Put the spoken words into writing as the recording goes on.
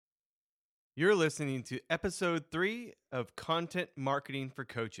You're listening to episode 3 of Content Marketing for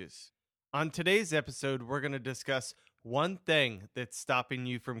Coaches. On today's episode, we're going to discuss one thing that's stopping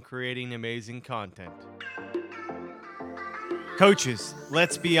you from creating amazing content. Coaches,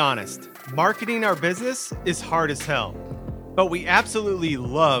 let's be honest. Marketing our business is hard as hell, but we absolutely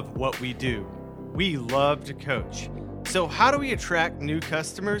love what we do. We love to coach. So how do we attract new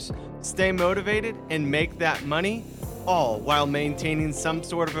customers, stay motivated, and make that money, all while maintaining some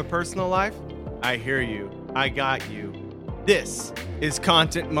sort of a personal life? I hear you. I got you. This is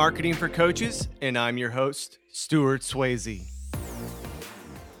Content Marketing for Coaches, and I'm your host, Stuart Swayze.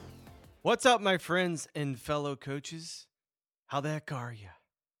 What's up, my friends and fellow coaches? How the heck are you?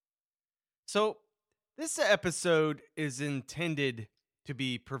 So, this episode is intended to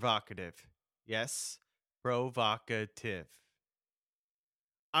be provocative. Yes, provocative.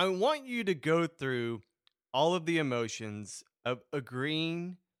 I want you to go through all of the emotions of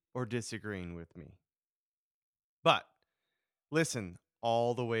agreeing or disagreeing with me. But listen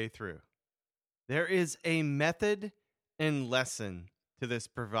all the way through. There is a method and lesson to this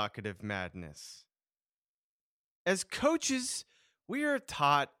provocative madness. As coaches, we are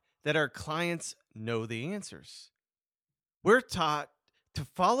taught that our clients know the answers. We're taught to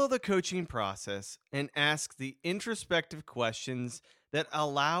follow the coaching process and ask the introspective questions that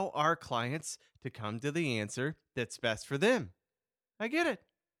allow our clients to come to the answer that's best for them. I get it.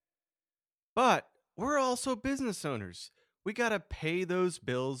 But we're also business owners. We got to pay those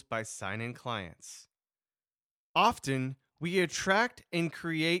bills by signing clients. Often, we attract and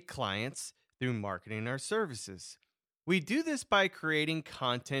create clients through marketing our services. We do this by creating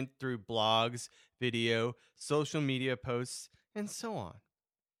content through blogs, video, social media posts, and so on.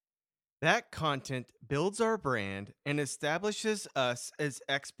 That content builds our brand and establishes us as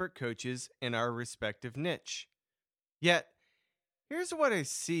expert coaches in our respective niche. Yet, here's what I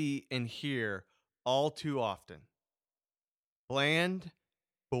see and hear all too often. Bland,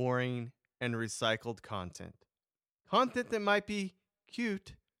 boring, and recycled content. Content that might be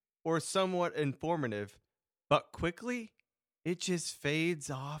cute or somewhat informative, but quickly it just fades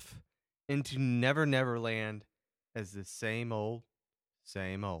off into Never Never Land as the same old,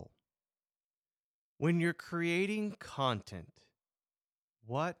 same old. When you're creating content,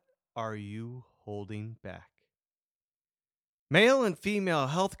 what are you holding back? Male and female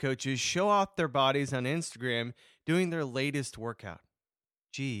health coaches show off their bodies on Instagram doing their latest workout.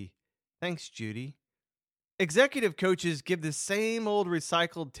 Gee, thanks, Judy. Executive coaches give the same old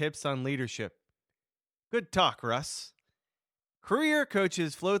recycled tips on leadership. Good talk, Russ. Career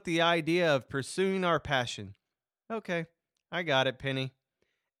coaches float the idea of pursuing our passion. Okay, I got it, Penny.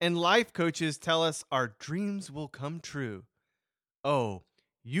 And life coaches tell us our dreams will come true. Oh,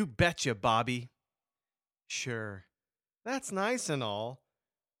 you betcha, Bobby. Sure. That's nice and all,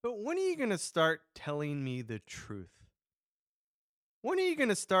 but when are you going to start telling me the truth? When are you going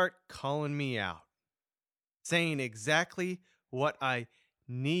to start calling me out? Saying exactly what I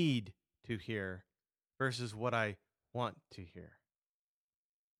need to hear versus what I want to hear.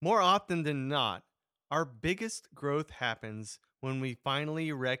 More often than not, our biggest growth happens when we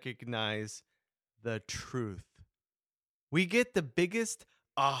finally recognize the truth. We get the biggest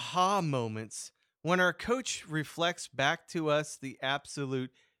aha moments when our coach reflects back to us the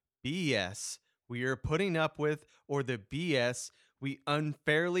absolute BS we are putting up with or the BS we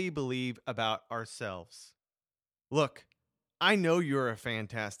unfairly believe about ourselves. Look, I know you're a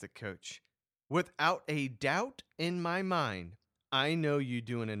fantastic coach. Without a doubt in my mind, I know you're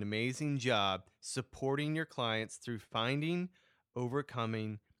doing an amazing job supporting your clients through finding,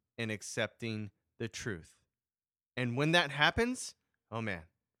 overcoming, and accepting the truth. And when that happens, oh man,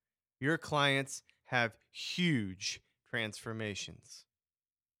 your clients have huge transformations.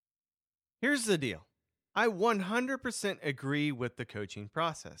 Here's the deal. I 100% agree with the coaching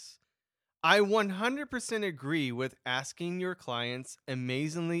process. I 100% agree with asking your clients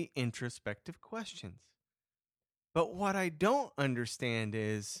amazingly introspective questions. But what I don't understand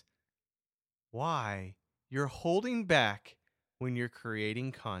is why you're holding back when you're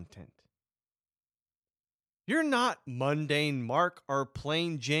creating content. You're not mundane Mark or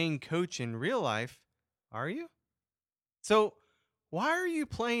plain Jane coach in real life, are you? So, why are you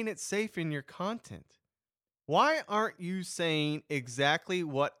playing it safe in your content? Why aren't you saying exactly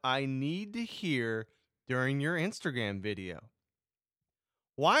what I need to hear during your Instagram video?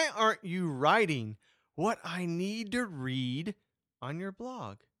 Why aren't you writing what I need to read on your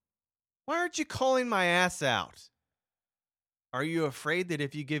blog? Why aren't you calling my ass out? Are you afraid that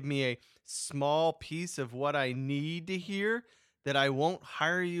if you give me a small piece of what I need to hear, that I won't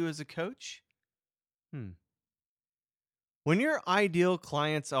hire you as a coach? When your ideal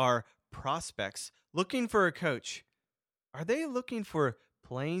clients are prospects looking for a coach, are they looking for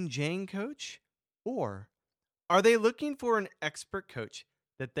plain Jane coach? Or are they looking for an expert coach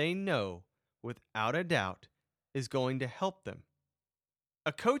that they know without a doubt is going to help them?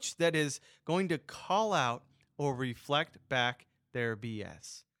 A coach that is going to call out or reflect back their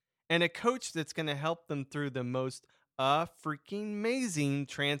BS. And a coach that's going to help them through the most freaking amazing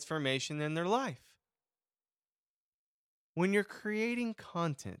transformation in their life. When you're creating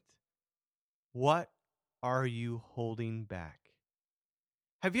content, what are you holding back?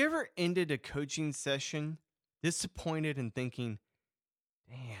 Have you ever ended a coaching session disappointed and thinking,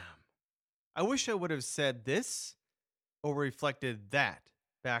 damn, I wish I would have said this or reflected that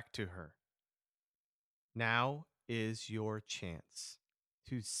back to her? Now is your chance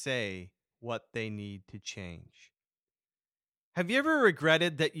to say what they need to change. Have you ever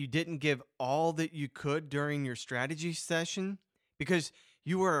regretted that you didn't give all that you could during your strategy session because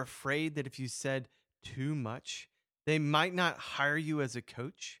you were afraid that if you said too much, they might not hire you as a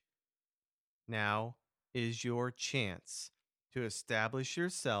coach? Now is your chance to establish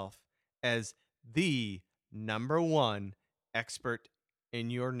yourself as the number one expert in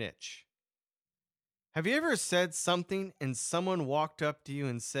your niche. Have you ever said something and someone walked up to you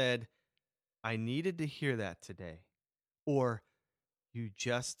and said, I needed to hear that today? Or, you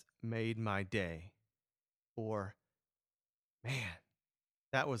just made my day? Or, man,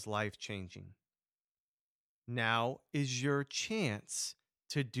 that was life-changing. Now is your chance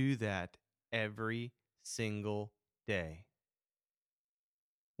to do that every single day.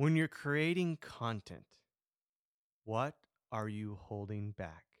 When you're creating content, what are you holding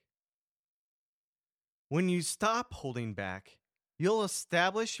back? When you stop holding back, you'll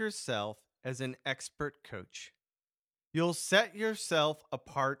establish yourself as an expert coach. You'll set yourself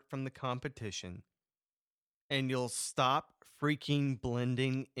apart from the competition, and you'll stop freaking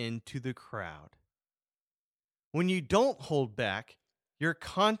blending into the crowd. When you don't hold back, your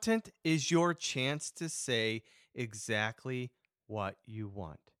content is your chance to say exactly what you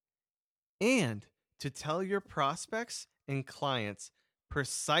want and to tell your prospects and clients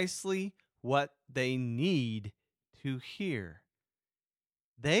precisely what they need to hear.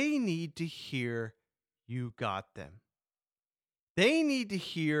 They need to hear you got them. They need to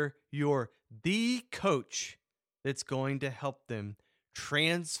hear you're the coach that's going to help them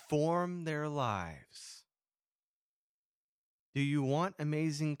transform their lives. Do you want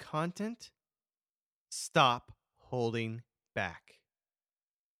amazing content? Stop holding back.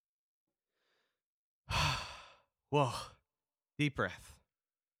 Whoa, deep breath.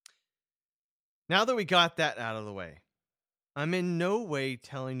 Now that we got that out of the way, I'm in no way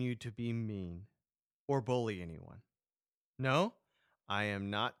telling you to be mean or bully anyone. No, I am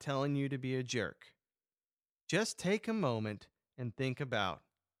not telling you to be a jerk. Just take a moment and think about,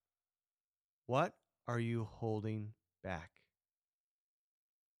 what are you holding back?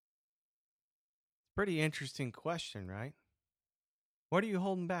 Pretty interesting question, right? What are you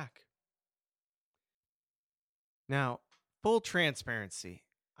holding back? Now, full transparency,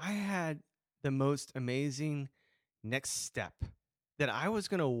 I had the most amazing next step that I was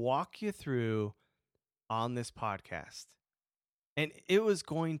going to walk you through on this podcast. And it was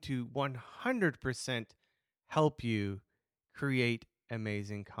going to 100% help you create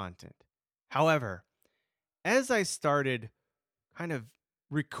amazing content. However, as I started kind of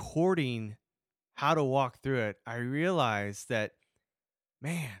recording how to walk through it, I realized that,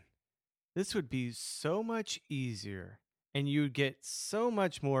 man, this would be so much easier and you'd get so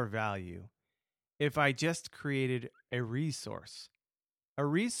much more value if I just created a resource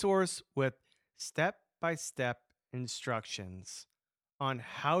with step-by-step instructions on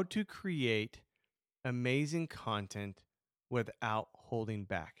how to create amazing content without holding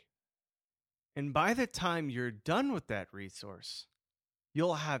back. And by the time you're done with that resource,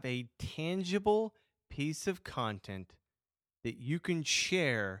 you'll have a tangible piece of content that you can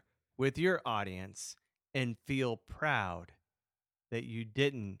share with your audience and feel proud that you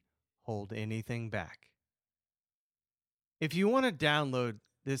didn't hold anything back. If you want to download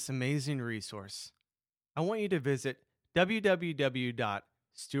this amazing resource, I want you to visit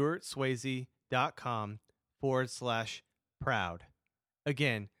www.stuartswayze.com/proud.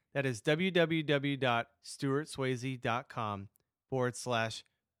 Again, that is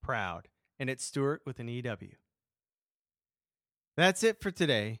www.stuartswayze.com/proud. And it's Stuart with an EW. That's it for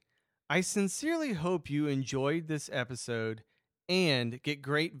today. I sincerely hope you enjoyed this episode and get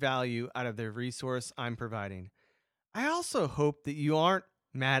great value out of the resource I'm providing. I also hope that you aren't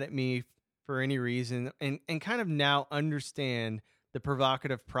mad at me for any reason and kind of now understand the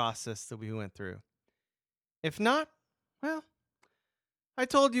provocative process that we went through. If not, well, I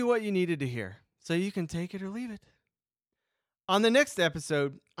told you what you needed to hear, so you can take it or leave it. On the next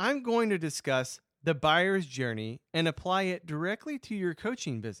episode, I'm going to discuss the buyer's journey and apply it directly to your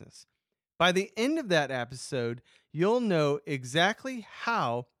coaching business. By the end of that episode, you'll know exactly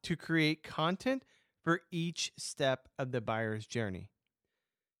how to create content for each step of the buyer's journey.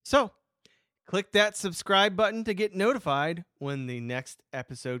 So, click that subscribe button to get notified when the next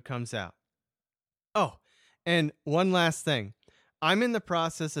episode comes out. Oh, and one last thing. I'm in the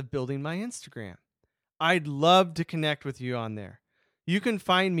process of building my Instagram. I'd love to connect with you on there. You can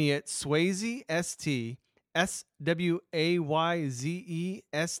find me at Swayze ST, SWAYZEST,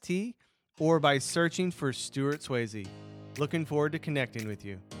 or by searching for Stuart Swayze. Looking forward to connecting with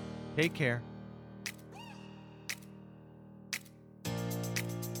you. Take care.